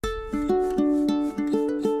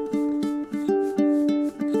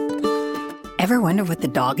Ever wonder what the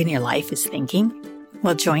dog in your life is thinking?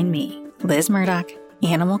 Well, join me, Liz Murdoch,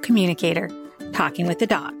 animal communicator, talking with the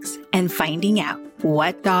dogs and finding out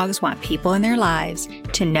what dogs want people in their lives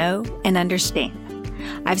to know and understand.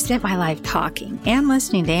 I've spent my life talking and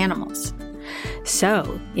listening to animals.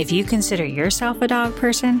 So if you consider yourself a dog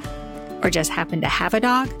person or just happen to have a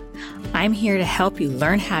dog, I'm here to help you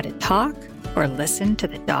learn how to talk or listen to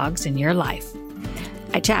the dogs in your life.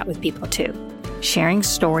 I chat with people too, sharing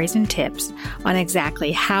stories and tips on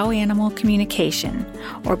exactly how animal communication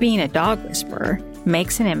or being a dog whisperer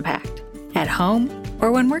makes an impact at home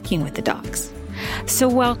or when working with the dogs. So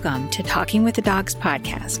welcome to Talking with the Dogs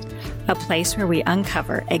podcast, a place where we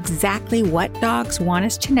uncover exactly what dogs want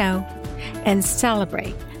us to know and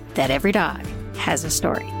celebrate that every dog has a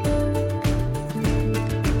story.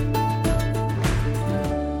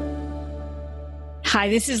 Hi,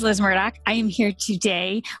 this is Liz Murdoch. I am here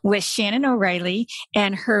today with Shannon O'Reilly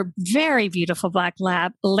and her very beautiful black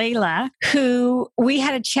lab, Layla, who we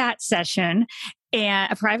had a chat session, and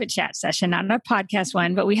a private chat session, not a podcast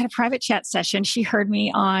one, but we had a private chat session. She heard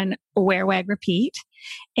me on Wear, Wag, Repeat.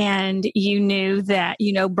 And you knew that,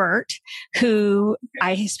 Bert, who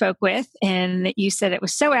I spoke with, and you said it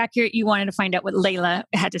was so accurate, you wanted to find out what Layla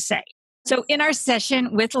had to say. So in our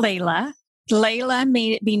session with Layla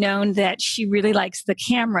made it be known that she really likes the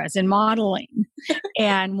cameras and modeling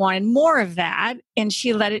and wanted more of that. And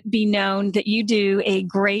she let it be known that you do a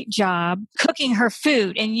great job cooking her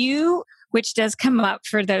food. And you, which does come up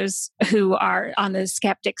for those who are on the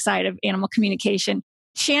skeptic side of animal communication,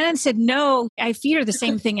 Shannon said, no, I feed her the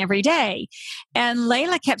same thing every day. And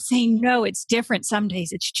Layla kept saying, no, it's different. Some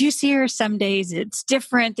days it's juicier. Some days it's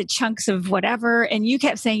different, the chunks of whatever. And you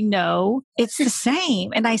kept saying, no, it's the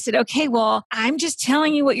same. And I said, okay, well, I'm just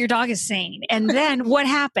telling you what your dog is saying. And then what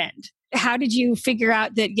happened? How did you figure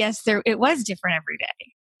out that, yes, it was different every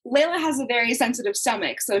day? Layla has a very sensitive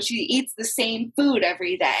stomach, so she eats the same food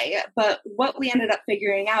every day. But what we ended up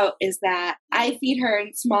figuring out is that I feed her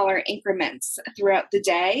in smaller increments throughout the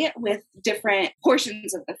day with different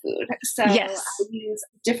portions of the food. So yes. I use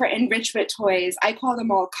different enrichment toys. I call them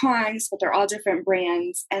all Kongs, but they're all different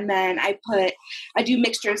brands. And then I do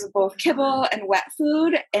mixtures of both kibble and wet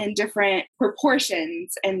food in different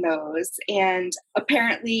proportions in those. And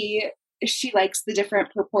apparently she likes the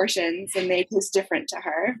different proportions and they taste different to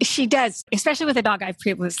her. She does, especially with a dog I've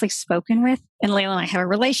previously spoken with. And Layla and I have a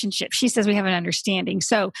relationship. She says we have an understanding.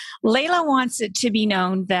 So Layla wants it to be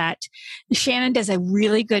known that Shannon does a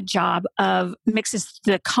really good job of mixes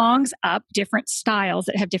the Kongs up, different styles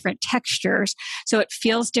that have different textures. So it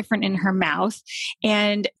feels different in her mouth.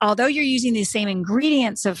 And although you're using the same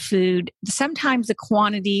ingredients of food, sometimes the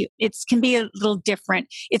quantity, it can be a little different.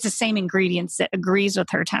 It's the same ingredients that agrees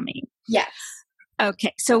with her tummy. Yes.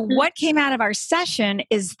 Okay. So what came out of our session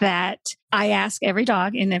is that I ask every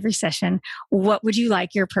dog in every session, what would you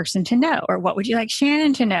like your person to know? Or what would you like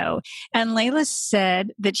Shannon to know? And Layla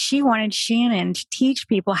said that she wanted Shannon to teach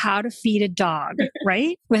people how to feed a dog,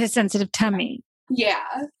 right? With a sensitive tummy. Yeah.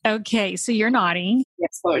 Okay. So you're nodding.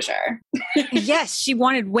 Exposure. Yes, she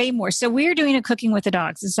wanted way more. So we're doing a Cooking with the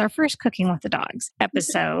Dogs. This is our first Cooking with the Dogs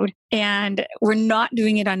episode. And we're not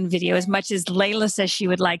doing it on video as much as Layla says she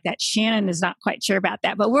would like that. Shannon is not quite sure about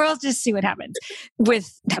that, but we'll just see what happens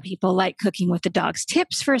with how people like Cooking with the Dogs,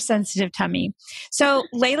 tips for a sensitive tummy. So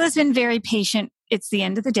Layla's been very patient. It's the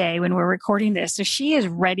end of the day when we're recording this. So she is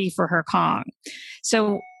ready for her Kong.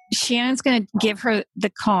 So Shannon's going to give her the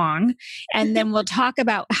Kong, and then we'll talk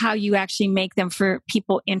about how you actually make them for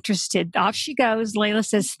people interested. Off she goes. Layla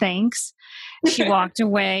says, thanks. She walked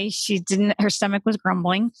away. Her stomach was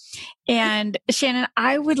grumbling. And Shannon,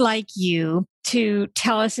 I would like you to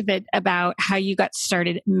tell us a bit about how you got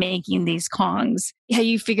started making these Kongs, how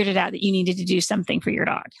you figured it out that you needed to do something for your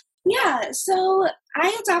dog. Yeah, so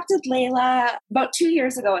I adopted Layla about 2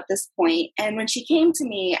 years ago at this point, and when she came to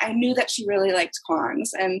me, I knew that she really liked Kongs,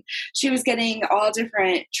 and she was getting all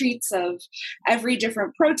different treats of every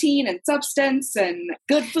different protein and substance and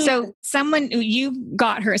good food. So someone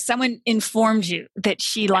informed you that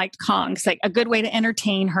she liked Kongs. Like a good way to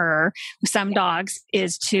entertain her with some dogs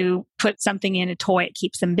is to put something in a toy. It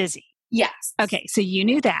keeps them busy. Yes. Okay, so you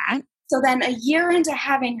knew that. So then a year into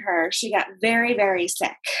having her, she got very, very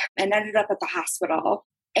sick and ended up at the hospital.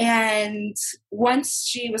 And once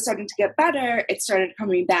she was starting to get better, it started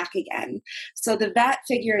coming back again. So the vet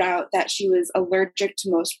figured out that she was allergic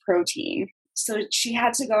to most protein. So she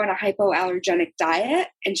had to go on a hypoallergenic diet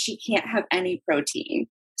and she can't have any protein.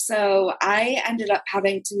 So I ended up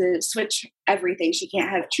having to switch everything. She can't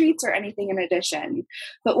have treats or anything in addition.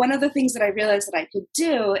 But one of the things that I realized that I could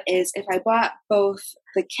do is if I bought both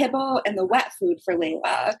the kibble and the wet food for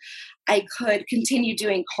Layla, I could continue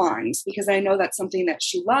doing Kongs because I know that's something that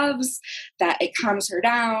she loves, that it calms her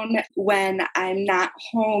down. When I'm not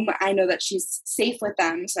home, I know that she's safe with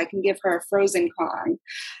them, so I can give her a frozen Kong.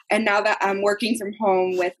 And now that I'm working from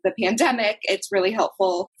home with the pandemic, it's really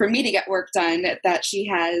helpful for me to get work done that she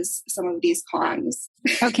has some of these Kongs.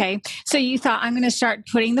 Okay. So you thought, I'm going to start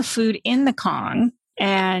putting the food in the Kong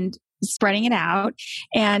and spreading it out.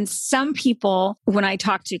 And some people, when I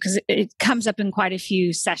talk to, because it comes up in quite a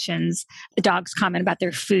few sessions, the dogs comment about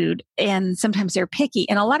their food and sometimes they're picky.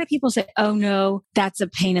 And a lot of people say, oh no, that's a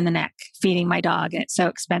pain in the neck feeding my dog and it's so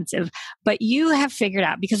expensive. But you have figured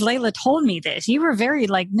out, because Layla told me this, you were very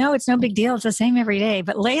like, no, it's no big deal. It's the same every day.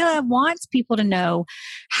 But Layla wants people to know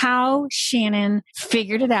how Shannon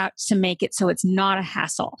figured it out to make it so it's not a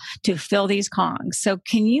hassle to fill these Kongs. So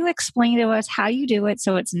can you explain to us how you do it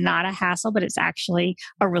so it's not a hassle, but it's actually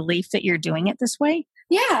a relief that you're doing it this way?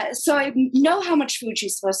 Yeah, so I know how much food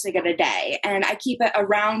she's supposed to get a day, and I keep it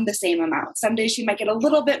around the same amount. Some days she might get a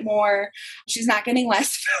little bit more. She's not getting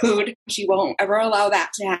less food. She won't ever allow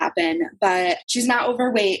that to happen, but she's not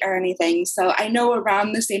overweight or anything, so I know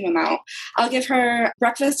around the same amount. I'll give her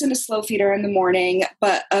breakfast and a slow feeder in the morning,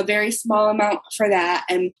 but a very small amount for that,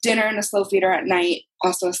 and dinner and a slow feeder at night,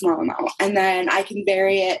 also a small amount. And then I can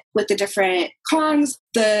vary it with the different Kongs,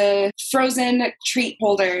 the frozen treat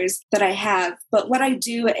holders that I have. But what I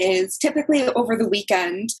do is typically over the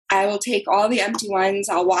weekend, I will take all the empty ones,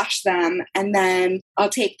 I'll wash them, and then I'll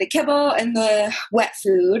take the kibble and the wet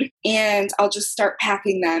food and I'll just start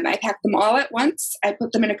packing them. I pack them all at once. I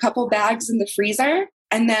put them in a couple bags in the freezer.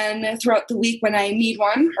 And then throughout the week when I need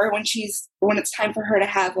one or when it's time for her to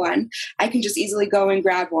have one, I can just easily go and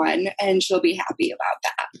grab one and she'll be happy about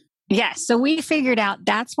that. Yes. So we figured out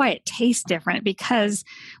that's why it tastes different, because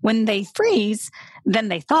when they freeze, then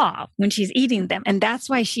they thaw when she's eating them. And that's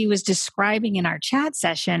why she was describing in our chat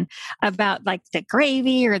session about like the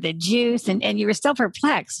gravy or the juice. And you were still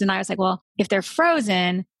perplexed. And I was like, well, if they're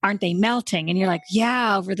frozen, aren't they melting? And you're like,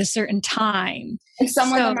 yeah, over the certain time. And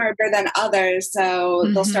some of them are bigger than others. So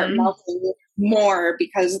they'll start melting more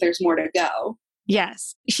because there's more to go.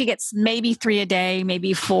 Yes. She gets maybe 3 a day,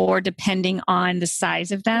 maybe 4, depending on the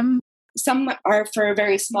size of them. Some are for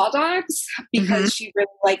very small dogs because she really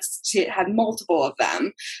likes to have multiple of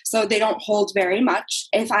them. So they don't hold very much.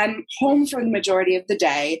 If I'm home for the majority of the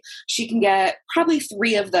day, she can get probably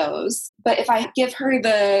 3 of those. But if I give her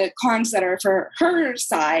the Kongs that are for her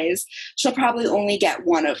size, she'll probably only get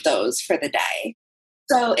 1 of those for the day.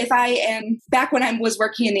 So if I am back when I was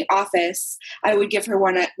working in the office, I would give her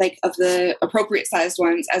one of the appropriate sized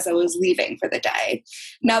ones as I was leaving for the day.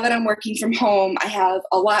 Now that I'm working from home, I have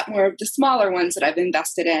a lot more of the smaller ones that I've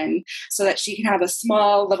invested in so that she can have a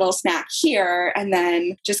small little snack here and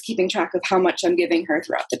then just keeping track of how much I'm giving her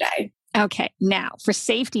throughout the day. Okay. Now, for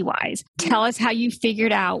safety wise, tell us how you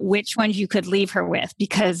figured out which ones you could leave her with,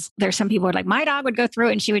 because there's some people who are like, my dog would go through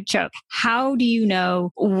it and she would choke. How do you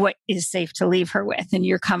know what is safe to leave her with and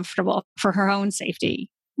you're comfortable for her own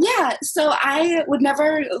safety? Yeah, so I would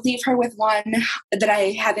never leave her with one that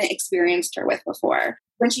I haven't experienced her with before.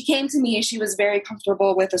 When she came to me, she was very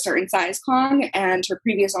comfortable with a certain size Kong, and her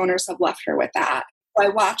previous owners have left her with that. So I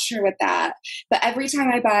watched her with that. But every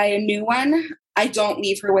time I buy a new one, I don't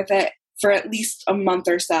leave her with it for at least a month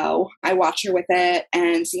or so. I watch her with it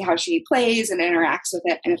and see how she plays and interacts with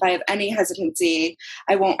it. And if I have any hesitancy,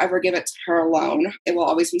 I won't ever give it to her alone. It will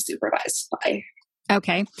always be supervised by.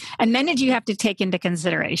 Okay. And then did you have to take into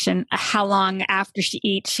consideration how long after she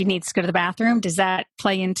eats she needs to go to the bathroom? Does that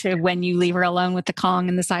play into when you leave her alone with the Kong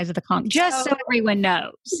and the size of the Kong? Just so everyone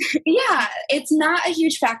knows. Yeah, it's not a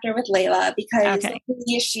huge factor with Layla because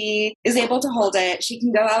she is able to hold it. She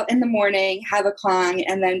can go out in the morning, have a Kong,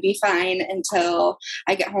 and then be fine until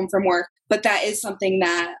I get home from work. But that is something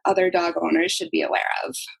that other dog owners should be aware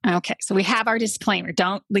of. Okay. So we have our disclaimer.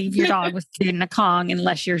 Don't leave your dog with food in a Kong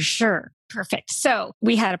unless you're sure. Perfect. So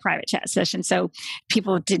we had a private chat session, so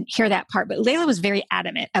people didn't hear that part, but Layla was very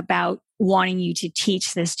adamant about wanting you to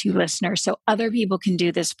teach this to listeners so other people can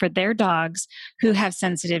do this for their dogs who have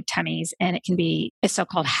sensitive tummies, and it can be a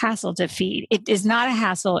so-called hassle to feed. It is not a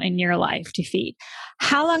hassle in your life to feed.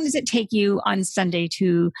 How long does it take you on Sunday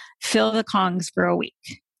to fill the Kongs for a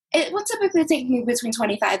week? It will typically take me between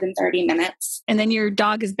 25 and 30 minutes. And then your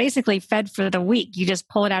dog is basically fed for the week. You just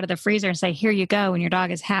pull it out of the freezer and say, here you go. And your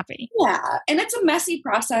dog is happy. Yeah. And it's a messy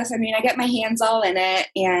process. I mean, I get my hands all in it.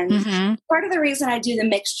 And part of the reason I do the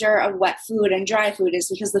mixture of wet food and dry food is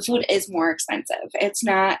because the food is more expensive. It's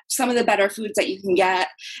not some of the better foods that you can get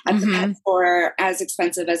at the pet store as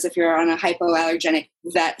expensive as if you're on a hypoallergenic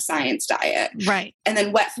vet science diet. Right. And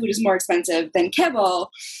then wet food is more expensive than kibble.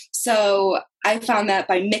 So I found that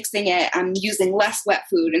by mixing it, I'm using less wet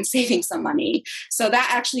food and saving some money. So that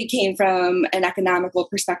actually came from an economical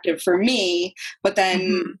perspective for me, but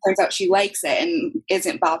then turns out she likes it and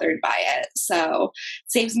isn't bothered by it. So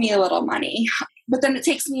it saves me a little money. But then it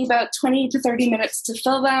takes me about 20 to 30 minutes to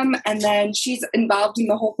fill them. And then she's involved in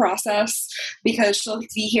the whole process because she'll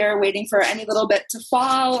be here waiting for any little bit to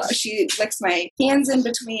fall. She licks my hands in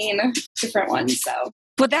between different ones. So.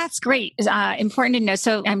 Well, that's great. Important to know.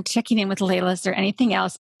 So I'm checking in with Layla. Is there anything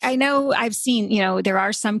else? I know I've seen, there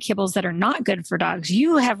are some kibbles that are not good for dogs.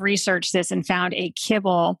 You have researched this and found a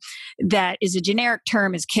kibble that is a generic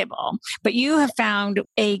term is kibble, but you have found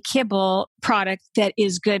a kibble product that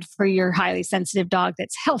is good for your highly sensitive dog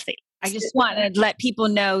that's healthy. I just want to let people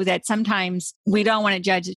know that sometimes we don't want to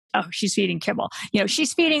judge, oh, she's feeding kibble.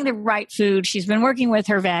 She's feeding the right food. She's been working with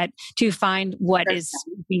her vet to find what is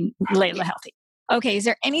keeping Layla healthy. Okay, is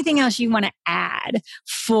there anything else you want to add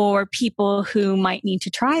for people who might need to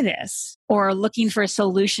try this or are looking for a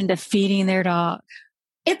solution to feeding their dog?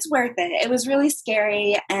 It's worth it. It was really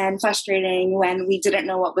scary and frustrating when we didn't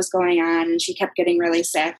know what was going on and she kept getting really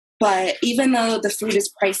sick. But even though the food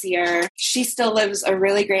is pricier, she still lives a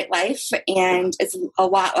really great life, and it's a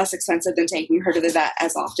lot less expensive than taking her to the vet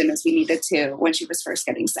as often as we needed to when she was first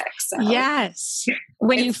getting sick. So yes.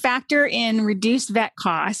 When you factor in reduced vet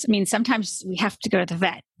costs, I mean, sometimes we have to go to the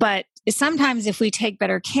vet, but sometimes if we take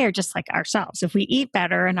better care, just like ourselves, if we eat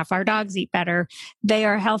better and if our dogs eat better, they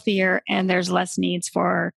are healthier and there's less needs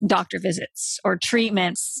for doctor visits or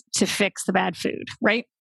treatments to fix the bad food, right?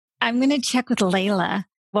 I'm going to check with Layla.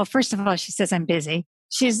 Well, first of all, she says I'm busy.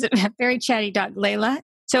 She's a very chatty dog, Layla.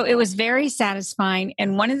 So it was very satisfying.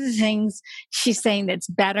 And one of the things she's saying that's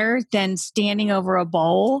better than standing over a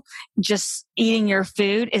bowl, just eating your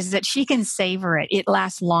food, is that she can savor it. It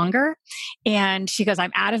lasts longer. And she goes,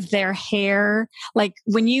 I'm out of their hair. Like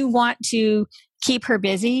when you want to keep her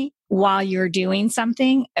busy while you're doing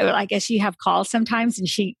something, I guess you have calls sometimes and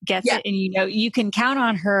she gets it and you can count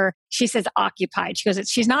on her. She says occupied. She goes,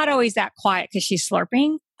 she's not always that quiet because she's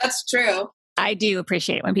slurping. That's true. I do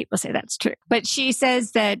appreciate it when people say that's true. But she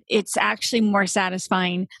says that it's actually more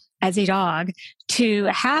satisfying as a dog to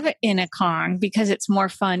have it in a Kong because it's more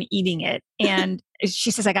fun eating it. And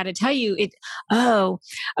she says, I got to tell you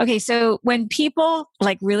okay. So when people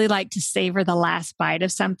really like to savor the last bite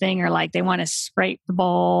of something, or like they want to scrape the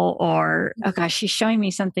bowl, or, oh gosh, she's showing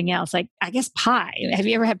me something else. Like, I guess pie. Have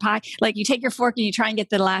you ever had pie? Like you take your fork and you try and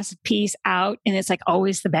get the last piece out and it's like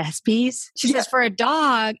always the best piece. She says for a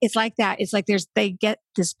dog, it's like that. It's like they get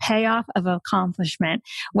this payoff of accomplishment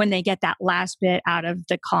when they get that last bit out of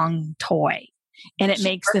the Kong toy. And it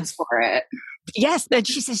makes them for it. Yes, but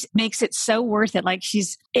she says makes it so worth it. Like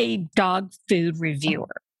she's a dog food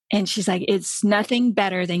reviewer. And she's like, it's nothing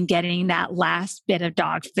better than getting that last bit of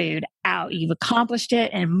dog food out. You've accomplished it.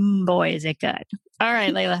 And boy, is it good. All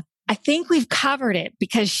right, Layla. I think we've covered it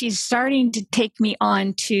because she's starting to take me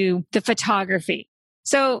on to the photography.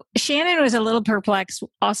 So Shannon was a little perplexed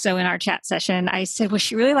also in our chat session. I said, well,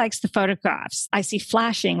 she really likes the photographs. I see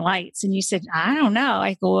flashing lights. And you said, I don't know.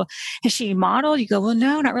 I go, well, has she modeled? You go, well,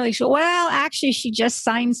 no, not really. She goes, well, actually, she just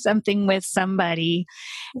signed something with somebody.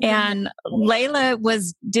 And Layla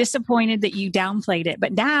was disappointed that you downplayed it.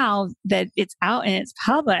 But now that it's out and it's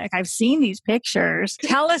public, I've seen these pictures.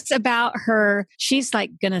 Tell us about her. She's like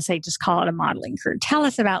going to say, just call it a modeling career. Tell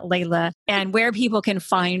us about Layla and where people can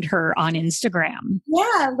find her on Instagram.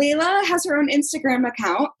 Yeah, Layla has her own Instagram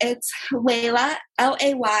account. It's Layla,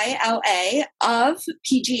 Layla, of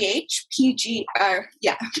PGH.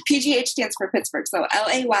 PGH stands for Pittsburgh. So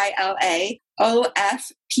Layla,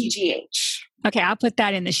 PGH. Okay, I'll put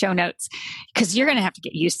that in the show notes because you're going to have to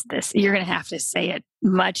get used to this. You're going to have to say it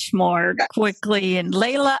much more quickly. And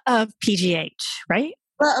Layla of PGH, right?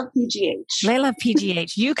 Layla of PGH. Layla of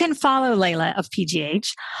PGH. You can follow Layla of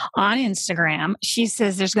PGH on Instagram. She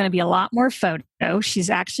says there's going to be a lot more photo. She's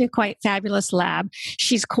actually a quite fabulous lab.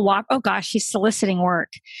 She's she's soliciting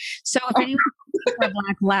work. So if anyone's looking for a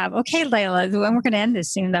black lab, okay, Layla, and we're going to end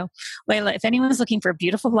this soon though. Layla, if anyone's looking for a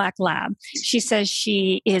beautiful black lab, she says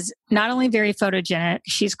she is not only very photogenic,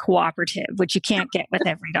 she's cooperative, which you can't get with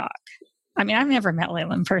every dog. I mean, I've never met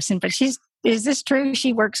Layla in person, but is this true?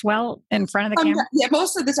 She works well in front of the camera? Yeah,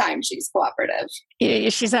 most of the time she's cooperative.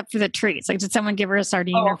 She's up for the treats. Like, did someone give her a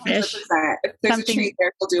sardine or fish? 100%. If there's a treat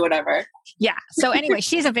there, she'll do whatever. Yeah. So anyway,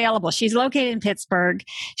 she's available. She's located in Pittsburgh.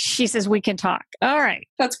 She says we can talk. All right.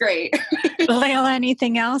 That's great. Layla,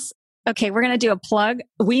 anything else? Okay, we're going to do a plug.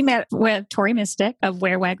 We met with Tori Mystic of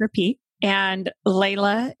Wear, Wag, Repeat. And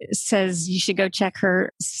Layla says you should go check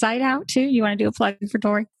her site out too. You want to do a plug for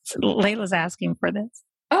Tori? Layla's asking for this.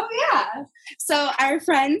 Oh, yeah. So our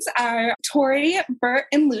friends are Tori, Bert,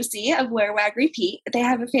 and Lucy of Wear, Wag, Repeat. They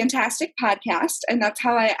have a fantastic podcast, and that's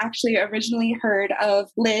how I actually originally heard of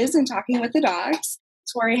Liz and Talking with the Dogs.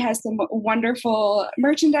 Tori has some wonderful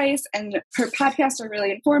merchandise, and her podcasts are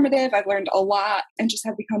really informative. I've learned a lot and just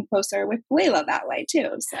have become closer with Layla that way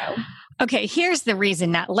too. So, okay, here's the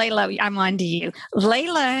reason that Layla, I'm on to you.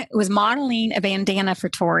 Layla was modeling a bandana for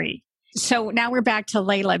Tori. So now we're back to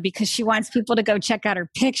Layla because she wants people to go check out her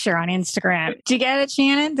picture on Instagram. Do you get it,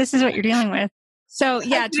 Shannon? This is what you're dealing with. So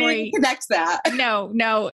yeah, Tori connects that.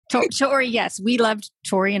 No. Tori, yes, we loved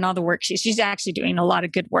Tori and all the work. She's actually doing a lot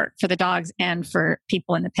of good work for the dogs and for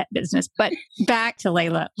people in the pet business. But back to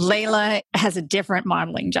Layla. Layla has a different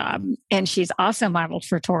modeling job, and she's also modeled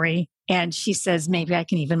for Tori. And she says, maybe I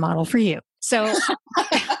can even model for you. So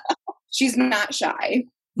she's not shy.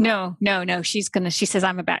 No. She says,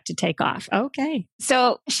 I'm about to take off. Okay.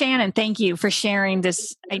 So Shannon, thank you for sharing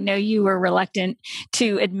this. I know you were reluctant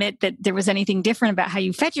to admit that there was anything different about how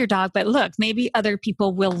you fed your dog, but look, maybe other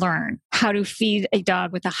people will learn how to feed a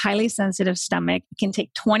dog with a highly sensitive stomach. It can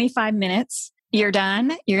take 25 minutes. You're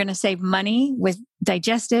done. You're going to save money with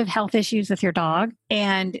digestive health issues with your dog,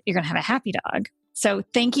 and you're going to have a happy dog. So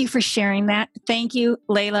thank you for sharing that. Thank you,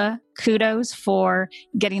 Layla. Kudos for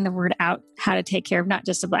getting the word out, how to take care of not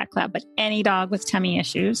just a black lab, but any dog with tummy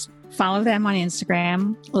issues. Follow them on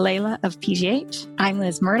Instagram, Layla of PGH. I'm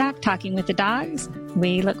Liz Murdoch, Talking with the Dogs.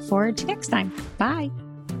 We look forward to next time. Bye.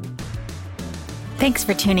 Thanks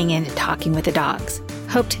for tuning in to Talking with the Dogs.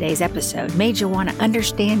 Hope today's episode made you want to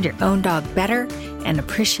understand your own dog better and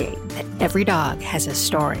appreciate that every dog has a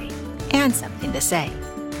story and something to say.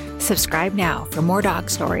 Subscribe now for more dog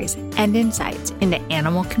stories and insights into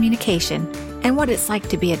animal communication and what it's like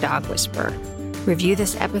to be a dog whisperer. Review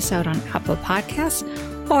this episode on Apple Podcasts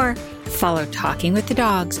or follow Talking with the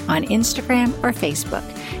Dogs on Instagram or Facebook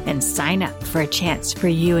and sign up for a chance for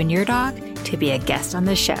you and your dog to be a guest on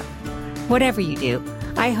the show. Whatever you do,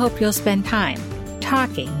 I hope you'll spend time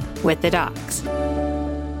talking with the dogs.